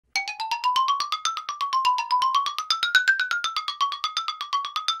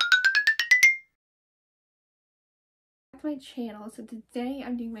to my channel. So today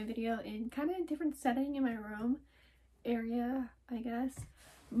I'm doing my video in kind of a different setting in my room area, I guess,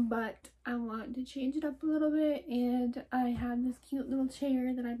 but I want to change it up a little bit, and I have this cute little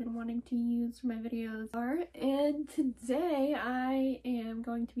chair that I've been wanting to use for my videos. And today I am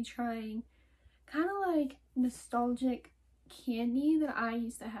going to be trying kind of like nostalgic candy that I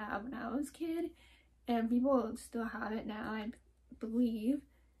used to have when I was a kid, and people still have it now, I believe.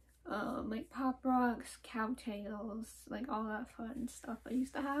 Like Pop Rocks, Cowtails, like all that fun stuff I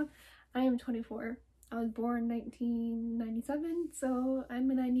used to have. I am 24. I was born 1997, so I'm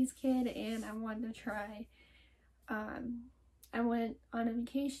a 90s kid, and I wanted to try. I went on a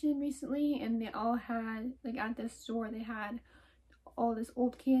vacation recently, and they all had, like at this store, they had all this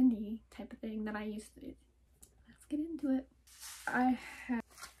old candy type of thing that I used to. Let's get into it. I have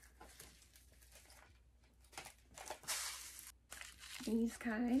these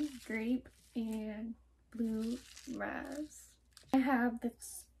kind, grape and blue raz. I have the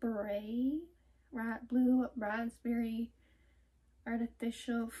spray, blue raspberry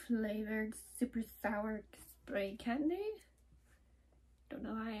artificial flavored super sour spray candy. Don't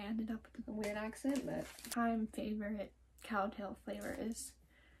know how I ended up with a weird accent, but my favorite Cowtail flavor is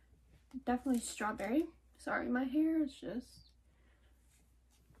definitely strawberry. Sorry, my hair is just,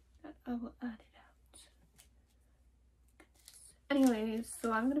 I will add it out. Anyways,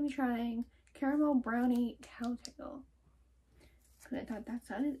 so I'm gonna be trying caramel brownie Cowtail because I thought that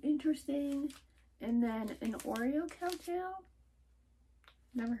sounded interesting, and then an Oreo Cowtail.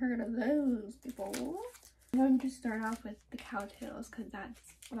 Never heard of those before. I'm going to start off with the Cowtails because that's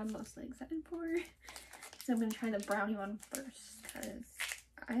what I'm mostly excited for. So I'm gonna try the brownie one first because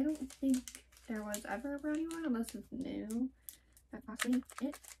I don't think there was ever a brownie one unless it's new. That's possibly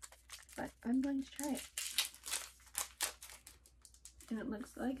it, but I'm going to try it. And it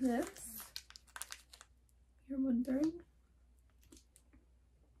looks like this, if you're wondering.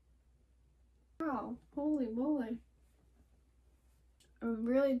 Wow, holy moly. It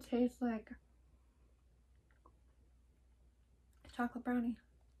really tastes like a chocolate brownie.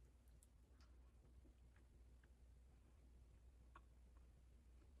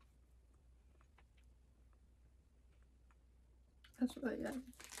 That's really good.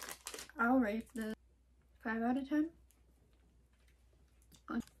 I'll rate this 5 out of 10.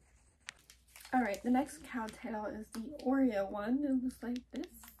 Alright, the next Cowtail is the Oreo one. It looks like this.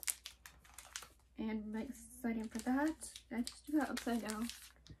 And I'm excited for that. I just do that upside down.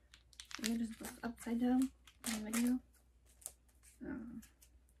 I just look upside down in the video.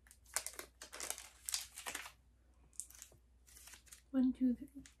 1, 2, 3,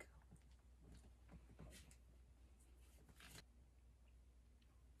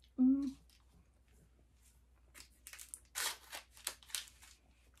 go.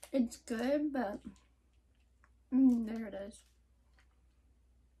 It's good, but there it is.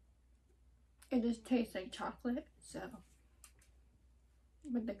 It just tastes like chocolate, so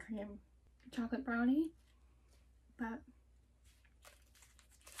with the cream chocolate brownie, but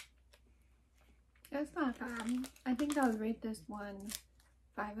it's not bad. I think I would rate this one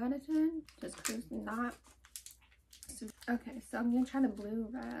 5 out of 10 just because it's not. Okay, so I'm gonna try the blue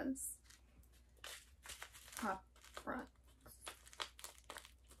raz Pop Rocks.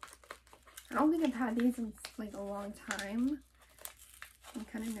 I don't think I've had these in like a long time. I'm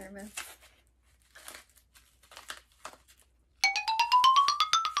kind of nervous.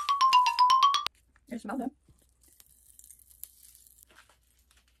 I smell them.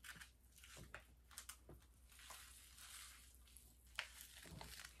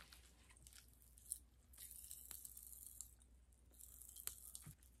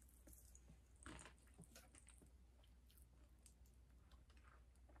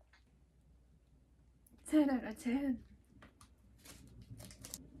 Ten out of 10.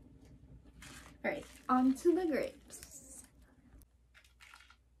 Alright, on to the grapes.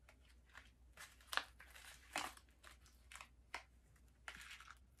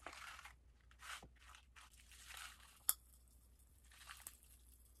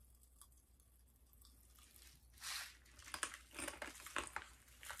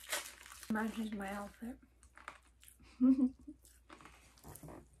 Matches my outfit.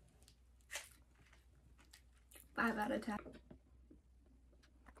 5 out of 10.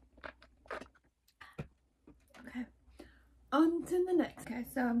 Okay, on to the next. Okay,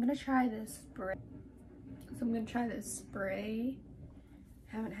 so I'm gonna try this spray.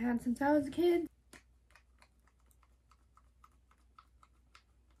 Haven't had since I was a kid.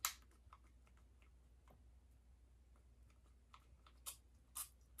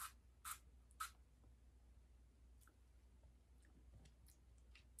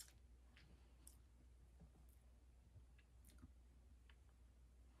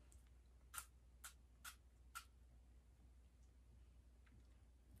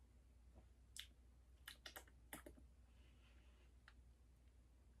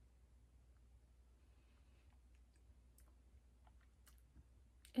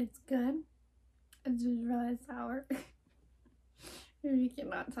 It's good. It's just really sour. You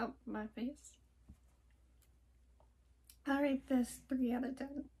cannot tell my face. I rate this 3 out of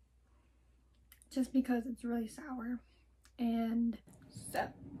 10. Just because it's really sour. And so,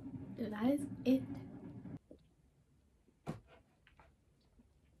 that is it.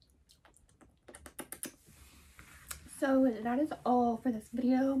 So that is all for this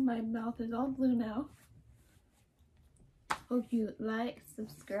video. My mouth is all blue now. Hope you like,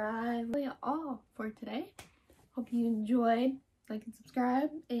 subscribe, that's all for today. Hope you enjoyed. Like and subscribe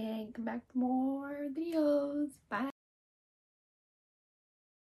and come back for more videos. Bye.